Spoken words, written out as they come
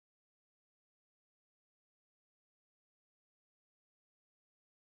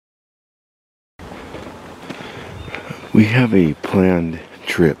We have a planned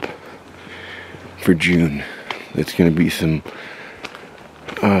trip for June. That's going to be some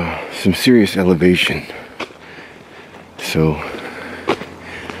serious elevation. So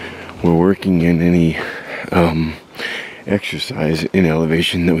we're working in any exercise in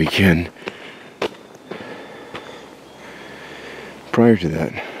elevation that we can. Prior to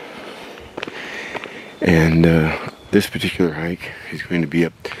that, and this particular hike is going to be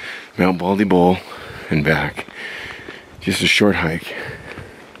up Mount Baldy Bowl and back. Just a short hike,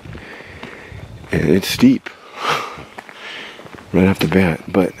 and it's steep right off the bat,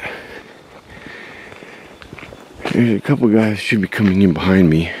 but there's a couple guys should be coming in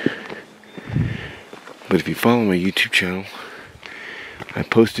behind me. But if you follow my YouTube channel, I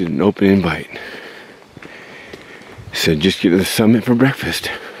posted an open invite. Said just get to the summit for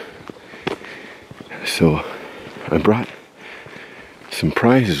breakfast. So I brought some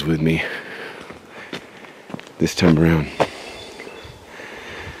prizes with me this time around.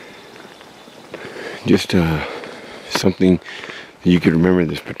 Just something that you could remember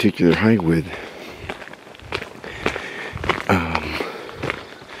this particular hike with.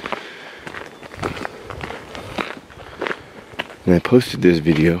 And I posted this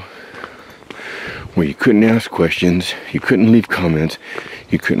video where you couldn't ask questions, you couldn't leave comments,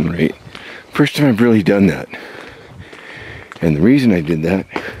 you couldn't rate. First time I've really done that. And the reason I did that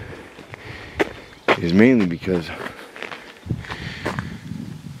is mainly because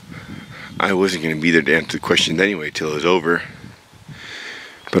I wasn't going to be there to answer the questions anyway till it was over.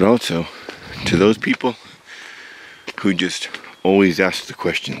 But also to those people who just always ask the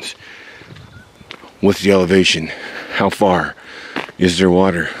questions. What's the elevation? How far? Is there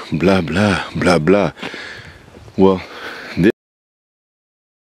water? Blah, blah, blah, blah. Well,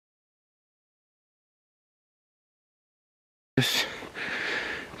 this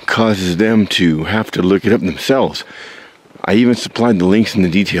causes them to have to look it up themselves. I even supplied the links and the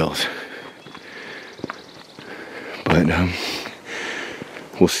details. But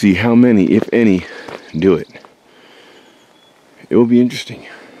we'll see how many, if any, do it. It will be interesting.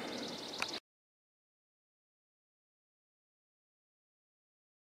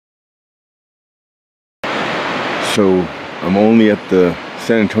 So I'm only at the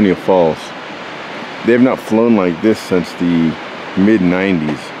San Antonio Falls. They have not flown like this since the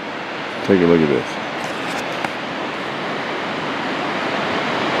mid-90s. Take a look at this.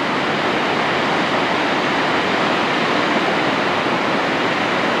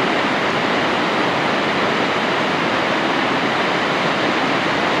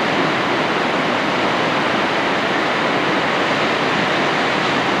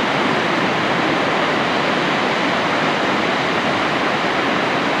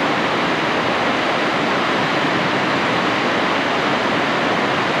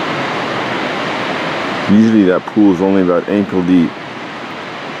 Usually that pool is only about ankle deep.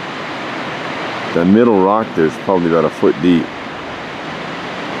 That middle rock there's probably about a foot deep.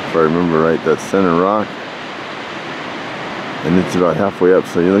 If I remember right, that center rock. And it's about halfway up,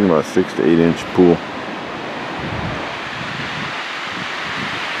 so you're looking about a 6 to 8 inch pool.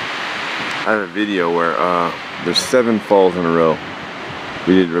 I have a video where there's 7 falls in a row.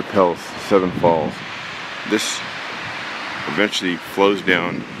 We did rappels, 7 falls. This eventually flows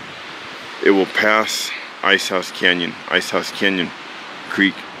down. It will pass Icehouse Canyon. Icehouse Canyon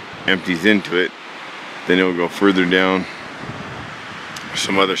Creek empties into it. Then it will go further down.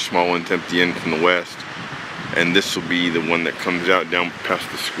 Some other small ones empty in from the west. And this will be the one that comes out down past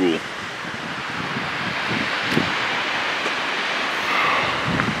the school.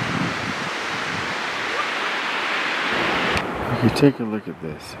 If you take a look at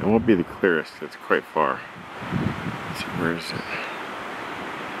this, it won't be the clearest, it's quite far. Let's see, where is it?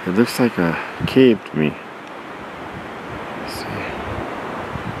 It looks like a cave to me. Let's see.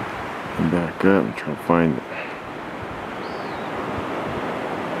 Back up and try to find it.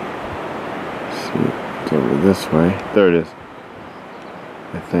 Let's see, it's over this way. There it is.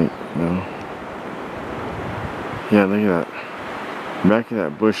 I think, no. Yeah, look at that. Back of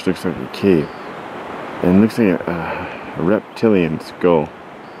that bush looks like a cave. And it looks like a reptilian skull.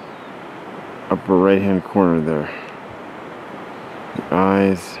 Upper right hand corner there. The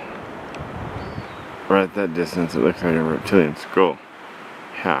eyes, right at that distance, it looks like a reptilian skull.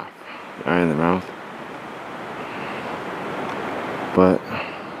 Half. The eye and the mouth. But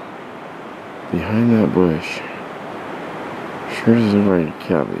behind that bush, sure doesn't look like a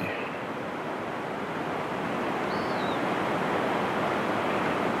cavity.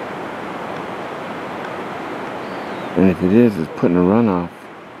 And if it is, it's putting a runoff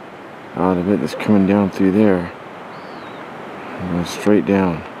out of it that's coming down through there. And going straight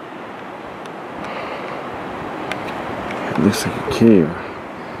down. Looks like a cave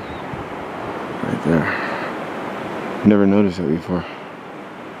right there. Never noticed that before.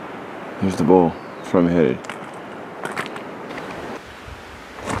 There's the bowl. That's where I'm headed.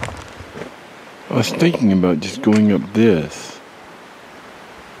 I was thinking about just going up this,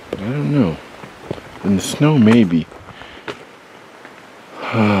 but I don't know. In the snow, maybe.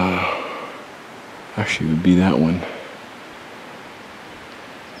 Actually, it would be that one.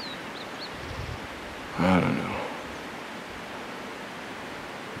 I don't know.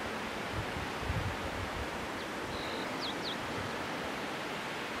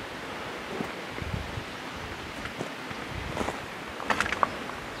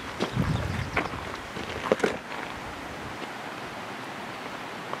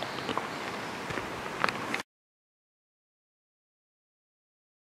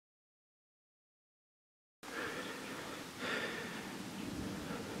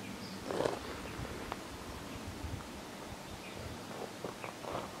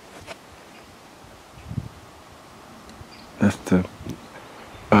 That's the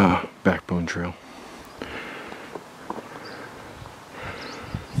backbone trail.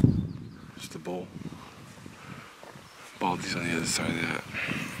 It's the bowl. Baldy's on the other side of that.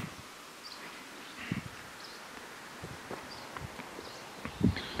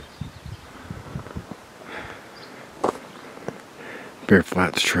 Bear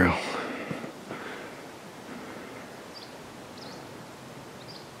Flats Trail.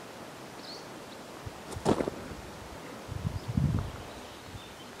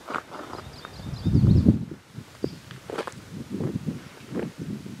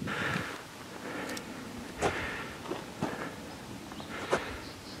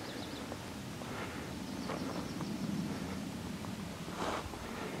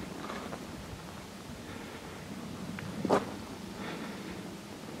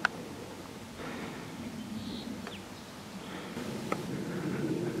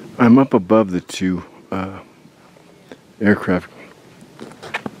 I'm up above the two aircraft,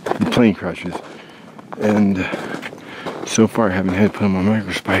 the plane crashes, and so far I haven't had to put on my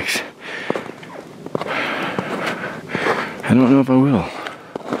micro spikes. I don't know if I will.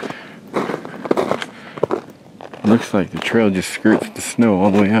 Looks like the trail just skirts the snow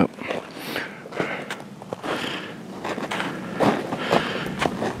all the way up.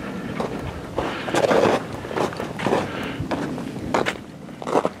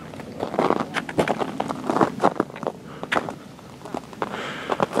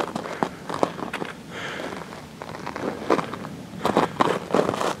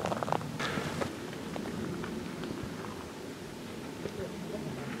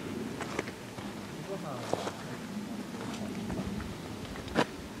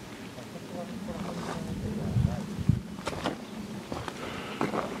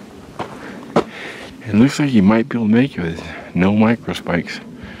 It looks like you might be able to make it with no micro spikes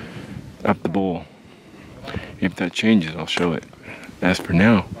up the bowl. If that changes, I'll show it. As for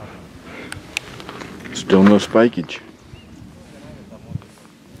now, still no spikage.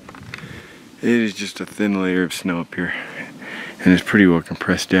 It is just a thin layer of snow up here, and it's pretty well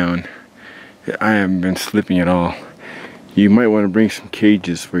compressed down. I haven't been slipping at all. You might want to bring some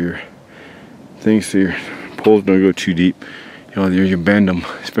cages for your things so your poles don't go too deep. You know, you bend them,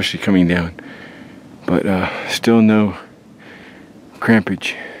 especially coming down. But still no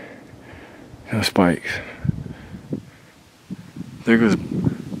crampage, no spikes. There goes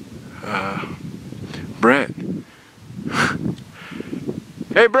Brett.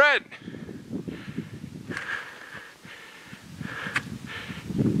 Hey, Brett!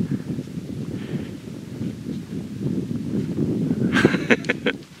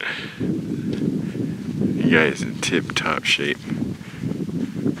 You guys in tip-top shape.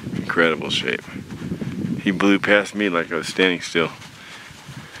 Incredible shape. He blew past me like I was standing still.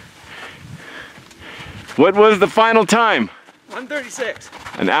 What was the final time? 1:36.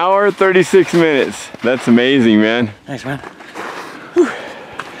 An hour, 36 minutes. That's amazing, man. Thanks, man. Whew.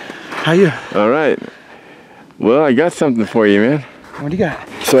 How you? All right. Well, I got something for you, man. What do you got?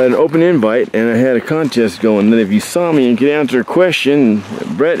 So I had an open invite, and I had a contest going that if you saw me and could answer a question,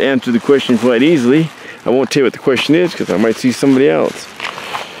 Brett answered the question quite easily. I won't tell you what the question is because I might see somebody else.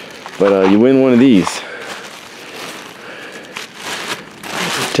 But you win one of these.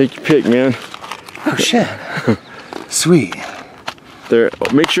 Take your pick, man. Oh shit. Sweet. There.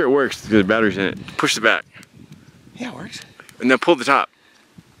 Make sure it works because the battery's in it. Push the back. Yeah, it works. And then pull the top.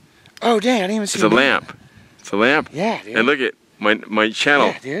 Oh dang, I didn't even see it. It's a lamp. It's a lamp. Yeah, dude. And look at my channel.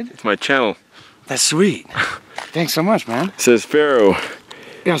 Yeah, dude. It's my channel. That's sweet. Thanks so much, man. It says Pharaoh.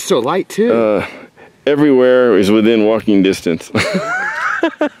 Yeah, it's still light too. Everywhere is within walking distance.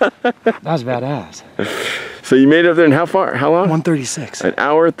 That was badass. So you made it up there in how far? How long? 136. An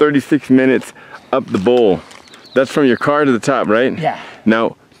hour, 36 minutes up the bowl. That's from your car to the top, right? Yeah.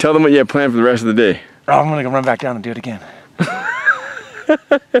 Now, tell them what you have planned for the rest of the day. Oh, I'm gonna go run back down and do it again.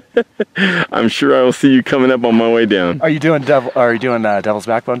 I'm sure I will see you coming up on my way down. Are you doing Devil's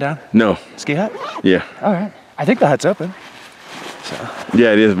Backbone down? No. Ski hut? Yeah. All right. I think the hut's open. So.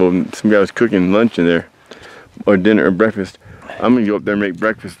 Yeah, it is, but some guy was cooking lunch in there, or dinner or breakfast. I'm gonna go up there and make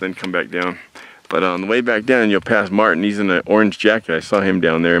breakfast, then come back down. But on the way back down, you'll pass Martin. He's in an orange jacket. I saw him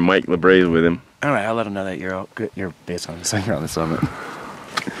down there, and Mike LeBray is with him. All right, I'll let him know that you're based on the you're on the summit.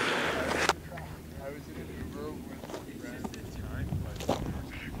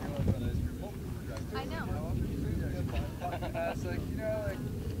 I know. It's like, you know, like,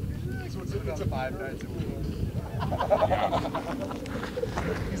 it's 5 nights a week.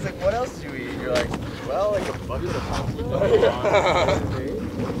 He's like, what else do you eat? You're like, well, like a bucket of pasta.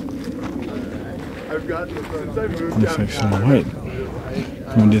 I've gotten since I moved down. Section of white.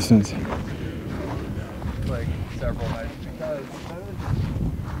 From a distance. Like several nights because.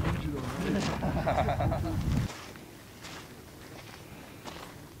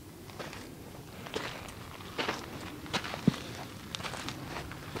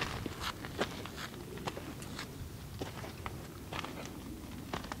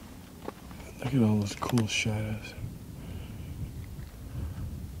 Look at all those cool shadows.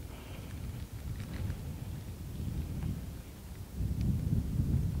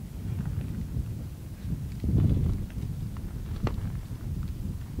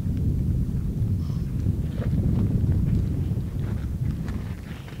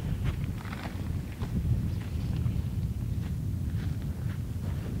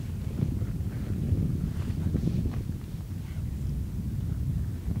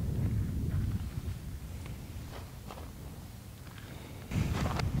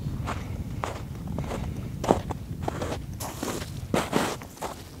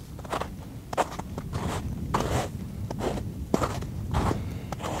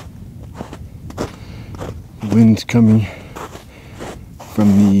 Wind's coming from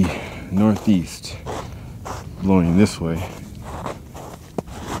the northeast, blowing this way.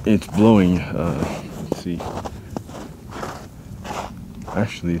 It's blowing, let's see.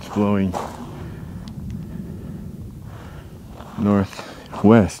 Actually, it's blowing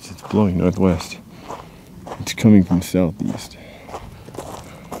northwest. It's blowing northwest. It's coming from southeast.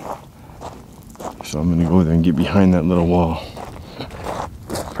 So I'm gonna go there and get behind that little wall.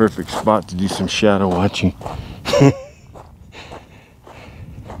 Perfect spot to do some shadow watching.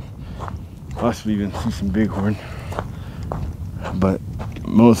 Possibly even see some bighorn. But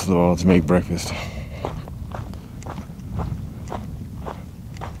most of all, to make breakfast.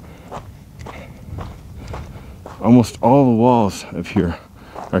 Almost all the walls of here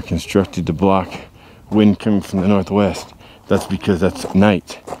are constructed to block wind coming from the northwest. That's because that's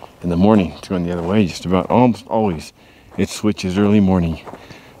night. In the morning, it's going the other way. Just about almost always, it switches early morning.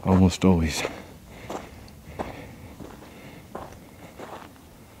 Almost always.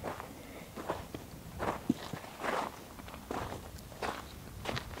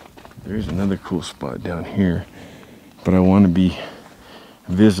 There's another cool spot down here, but I want to be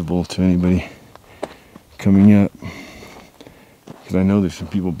visible to anybody coming up because I know there's some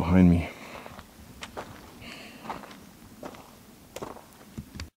people behind me.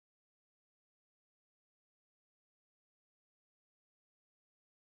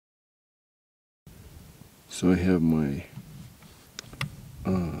 So I have my,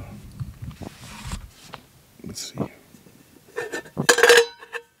 let's see.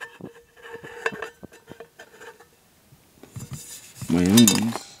 My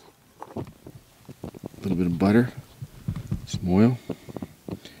onions, a little bit of butter, some oil,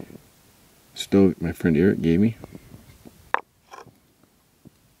 stove my friend Eric gave me,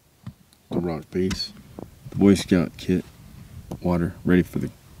 the rock base, the Boy Scout kit, water, ready for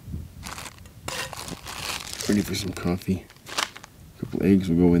some coffee. A couple eggs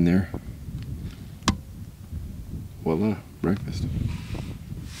will go in there. Voila, breakfast.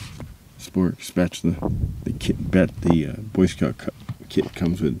 Spork, spatula, the kit, the Boy Scout kit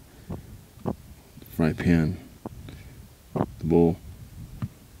comes with fry pan, the bowl,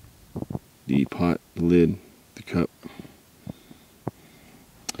 the pot, the lid, the cup.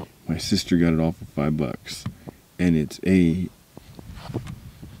 My sister got it all for $5, and it's a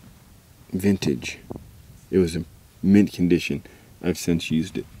vintage. It was in mint condition. I've since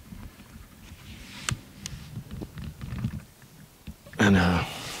used it. And I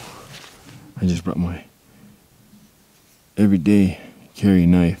just brought my everyday carry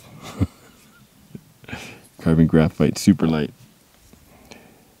knife. Carbon graphite, super light.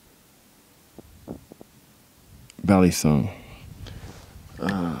 Baldy song.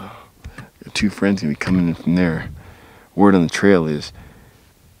 2 friends gonna be coming in from there. Word on the trail is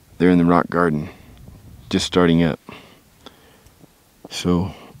they're in the rock garden, just starting up.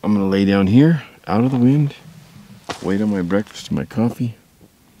 So I'm gonna lay down here, out of the wind, wait on my breakfast and my coffee,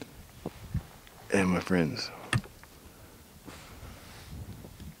 and my friends.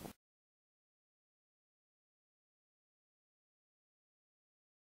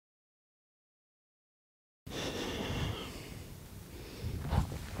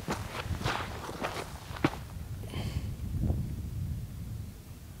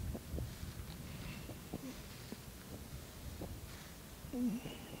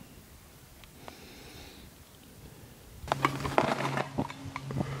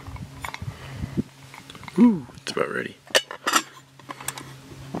 Ooh, it's about ready.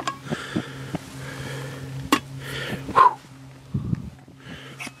 Whew.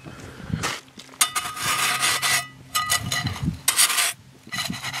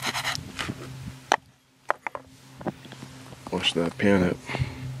 Wash that pan up.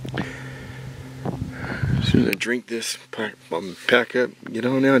 As soon as I drink this, pack up, get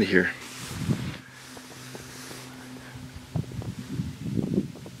on out of here.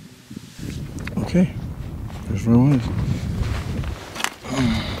 Okay, there's where I was.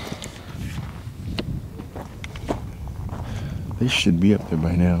 They should be up there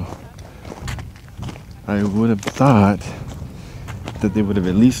by now. I would have thought that they would have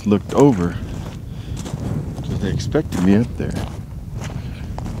at least looked over, because they expected me up there.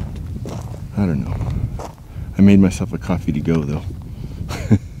 I don't know. I made myself a coffee to go though.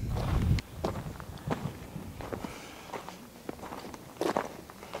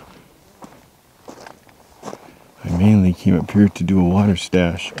 I mainly came up here to do a water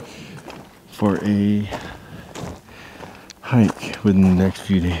stash for a hike within the next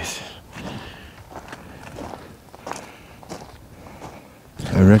few days.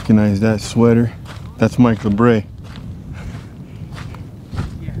 I recognize that sweater. That's Mike LeBray.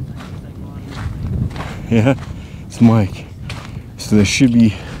 Yeah, it's Mike. So there should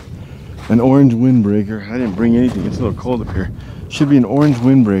be an orange windbreaker. I didn't bring anything, it's a little cold up here. Should be an orange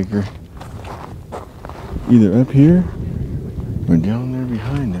windbreaker either up here or down there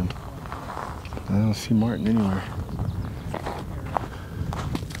behind him. I don't see Martin anywhere.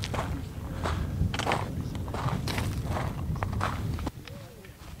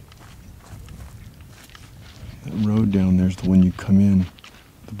 That road down there's the one you come in,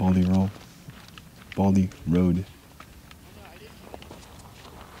 the Baldy Road.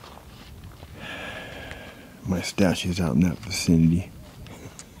 My stash is out in that vicinity.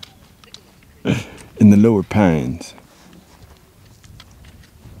 In the lower pines.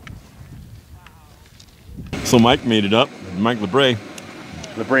 So Mike made it up. Mike LeBray.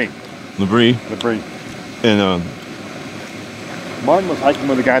 LeBray. And Martin was hiking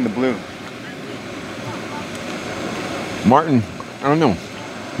with the guy in the blue. Martin, I don't know.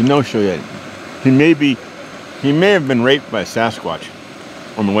 He no show yet. He may have been raped by a Sasquatch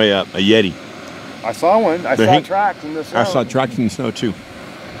on the way up, a Yeti. I saw one. I saw tracks in the snow. I saw tracks in the snow too.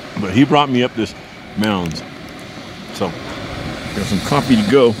 But he brought me up this mounds. So, got some coffee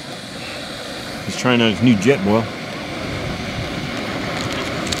to go. He's trying out his new jet boil.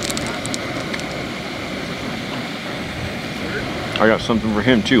 I got something for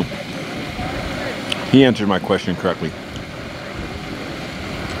him too. He answered my question correctly.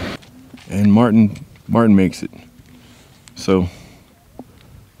 And Martin makes it. So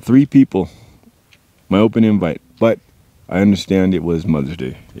 3 people, my open invite, but I understand it was Mother's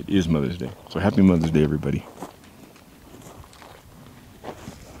Day. It is Mother's Day. So happy Mother's Day, everybody.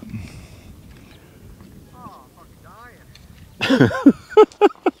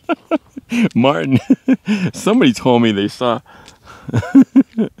 Martin, somebody told me they saw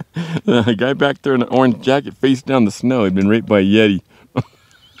a guy back there in an orange jacket face down the snow. He'd been raped by a Yeti.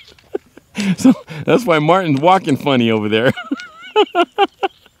 So that's why Martin's walking funny over there.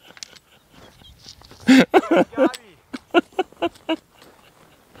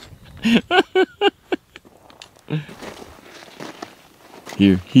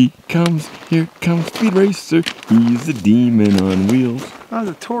 Here comes Speed Racer. He's a demon on wheels. Oh,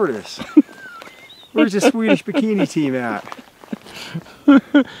 the tortoise. Where's the Swedish bikini team at?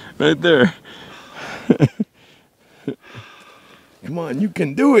 Right there. Come on, you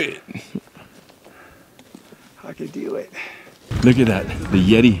can do it. I could do it. Look at that, the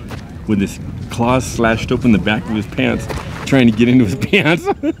Yeti with his claws slashed open the back of his pants, trying to get into his pants.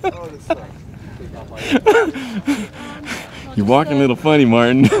 You're walking a little funny,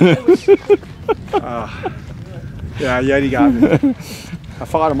 Martin. Yeah, Yeti got me. I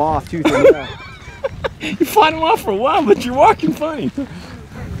fought him off tooth and nail. You fought him off for a while, but you're walking funny.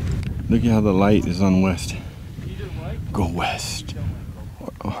 Look at how the light is on west. Go west.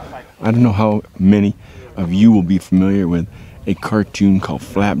 I don't know how many of you will be familiar with a cartoon called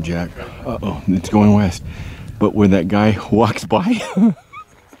Flapjack. Uh-oh, it's going west. But where that guy walks by.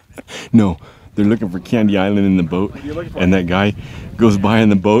 No, they're looking for Candy Island in the boat. And that guy goes by in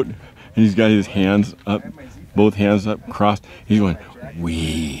the boat and he's got his hands up, both hands up, crossed. He's going,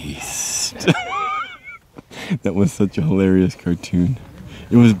 west. That was such a hilarious cartoon.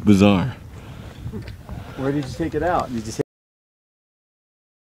 It was bizarre. Where did you take it out? Did you take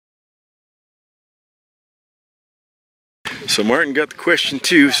So Martin got the question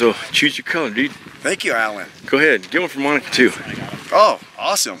too, so choose your color, dude. Thank you, Alan. Go ahead, get one for Monica too. Oh,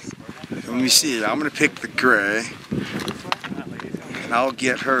 awesome. Let me see. I'm gonna pick the gray, and I'll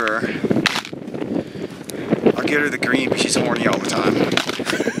get her. I'll get her the green, but she's horny all the time.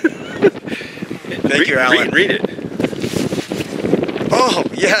 Thank you, Alan. Read it. Oh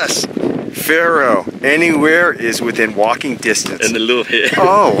yes, Pharaoh. Anywhere is within walking distance. And the little hit.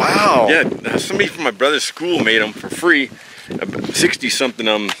 Oh wow. Yeah, somebody from my brother's school made them for free. 60 something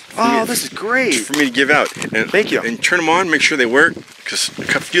Oh, this is great. for me to give out. And, Thank you. And turn them on, make sure they work, because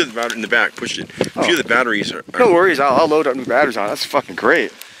a few of the batteries in the back, push it. A few of the batteries are. No worries. I'll load up new batteries on it. That's fucking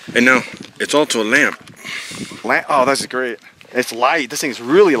great. And now it's also a lamp. Oh, that's great. It's light. This thing's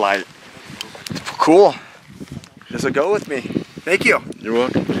really light. Cool. This will go with me. Thank you. You're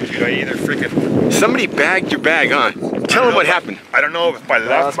welcome. Dude, I either freaking... Somebody bagged your bag, huh? Tell them what happened. I don't know if I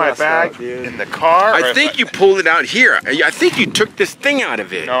left my messed bag up, dude. in the car. I think you pulled it out here. I think you took this thing out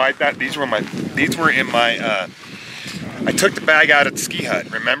of it. No, I thought these were in my. I took the bag out at the ski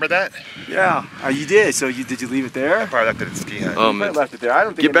hut. Remember that? Yeah. You did. So did you leave it I there? probably left it at the ski hut. I left it there. I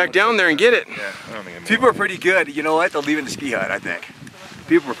don't think Get back down there and get it. Yeah, I don't think. People are pretty good. You know what? They'll leave it in the ski hut, I think.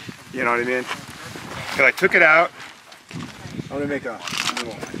 People are, you know what I mean? Because I took it out. I'm gonna make a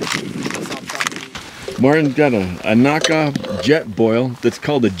little. Martin's got a knockoff jet boil that's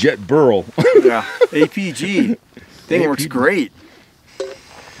called a jet burl. Yeah. APG. Thing works great.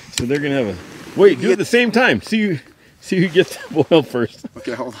 So they're gonna have a wait. Do it at the same time. See who gets the boil first.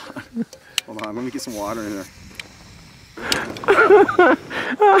 Okay, hold on. Hold on. Let me get some water in there.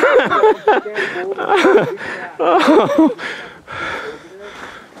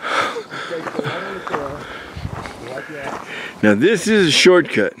 Now this is a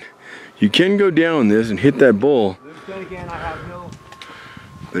shortcut. You can go down this and hit that bowl,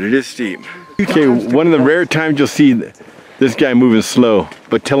 but it is steep. Okay, one of the rare times you'll see this guy moving slow,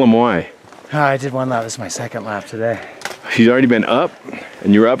 but tell him why. I did one lap. This is my second lap today. He's already been up,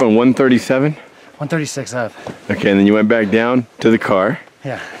 and you were up on 137? 136 up. Okay, and then you went back down to the car.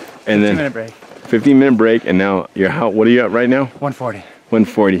 Yeah. And then 15-minute break. 15-minute break, and now you're what are you at right now? 140.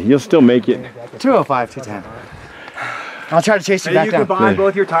 140. You'll still make it. 205, 210. I'll try to chase you Hey, back you down. combine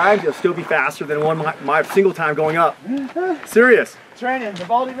both your times, you'll still be faster than my single time going up. Serious. Training, the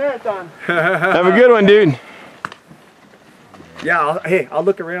Baldy Marathon. Have a good one, dude. Yeah, I'll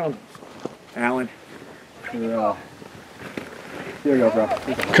look around, Alan. Here you go, bro.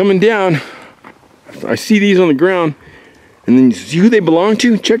 Coming down, I see these on the ground, and then you see who they belong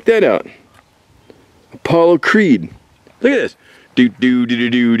to? Check that out. Apollo Creed. Look at this. Do do do do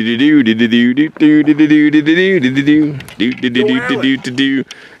do do do do do do do do do do do do do do do.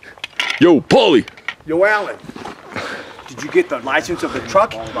 Yo, Paulie. Yo, Alan. Did you get the license of the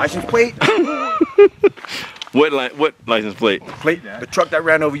truck? License plate? What license plate? The truck that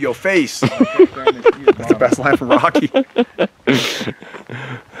ran over your face. That's the best line from Rocky.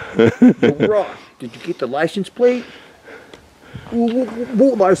 Yo, Rock, did you get the license plate?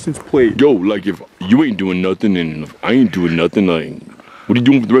 What license plate? Yo, like if you ain't doing nothing and if I ain't doing nothing, like, what are you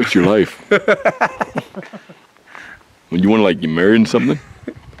doing for the rest of your life? When you want to like get married and something?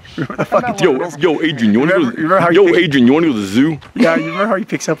 Yo, Adrian, you want to go? Adrian, you want to go to the zoo? Yeah, you remember how he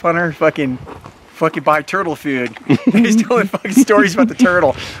picks up on her? Fucking buy turtle food. He's telling fucking stories about the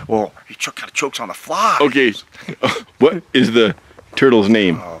turtle. Well, he kind of chokes on the fly. Okay, what is the turtle's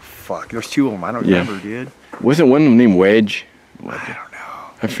name? Oh fuck, there's two of them. I don't remember, dude. Wasn't one of them named Wedge? I don't know.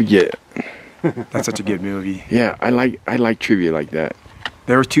 I forget. That's such a good movie. Yeah, I like trivia like that.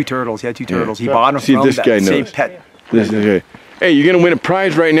 There was two turtles. He had two turtles. Yeah. He bought them See, from this that guy same knows. pet. This is okay. Hey, you're gonna win a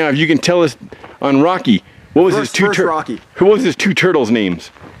prize right now if you can tell us on Rocky. What was his two Rocky. What was his two turtles'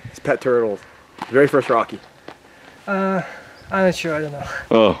 names? His pet turtles. Very first Rocky. I'm not sure. I don't know.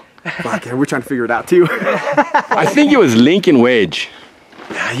 Oh, Fuck, we're trying to figure it out too. I think it was Lincoln Wedge.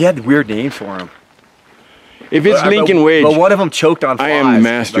 Yeah, he had weird names for him. If it's Lincoln Wedge, But one of them choked on flies. I am the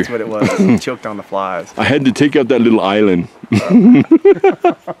master. That's what it was. He choked on the flies. I had to take out that little island.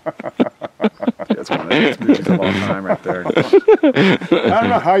 That's one of the best movies of all time right there. I don't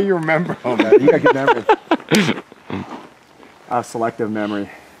know how you remember all that. You got good memory. Selective memory.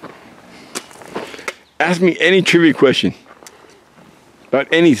 Ask me any trivia question about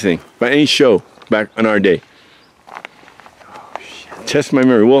anything, about any show back on our day. Test my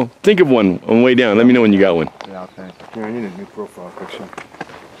memory. Well, think of one on the way down. Let me know when you got one. Yeah, thanks. Yeah, I need a new profile picture.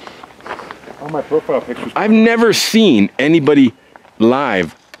 All my profile pictures. I've never seen anybody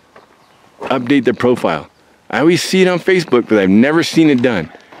live update their profile. I always see it on Facebook, but I've never seen it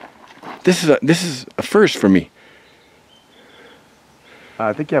done. This is a first for me.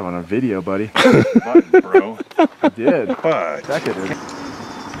 I think you have on a video, buddy. What, bro? I did. What? Check it, dude.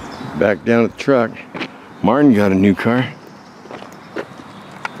 Back down at the truck. Martin got a new car.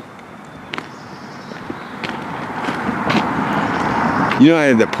 You know, I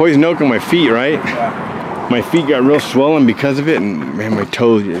had that poison oak on my feet, right? Yeah. My feet got real swollen because of it, and man, my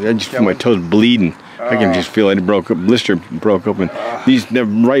toes, I just feel my toes bleeding. I can just feel it broke up, blister broke open. The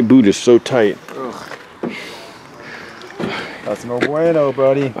right boot is so tight. That's no bueno,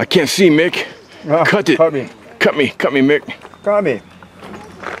 buddy. I can't see, Mick. Oh, Cut it. Cut me. Cut me, Mick. Cut me.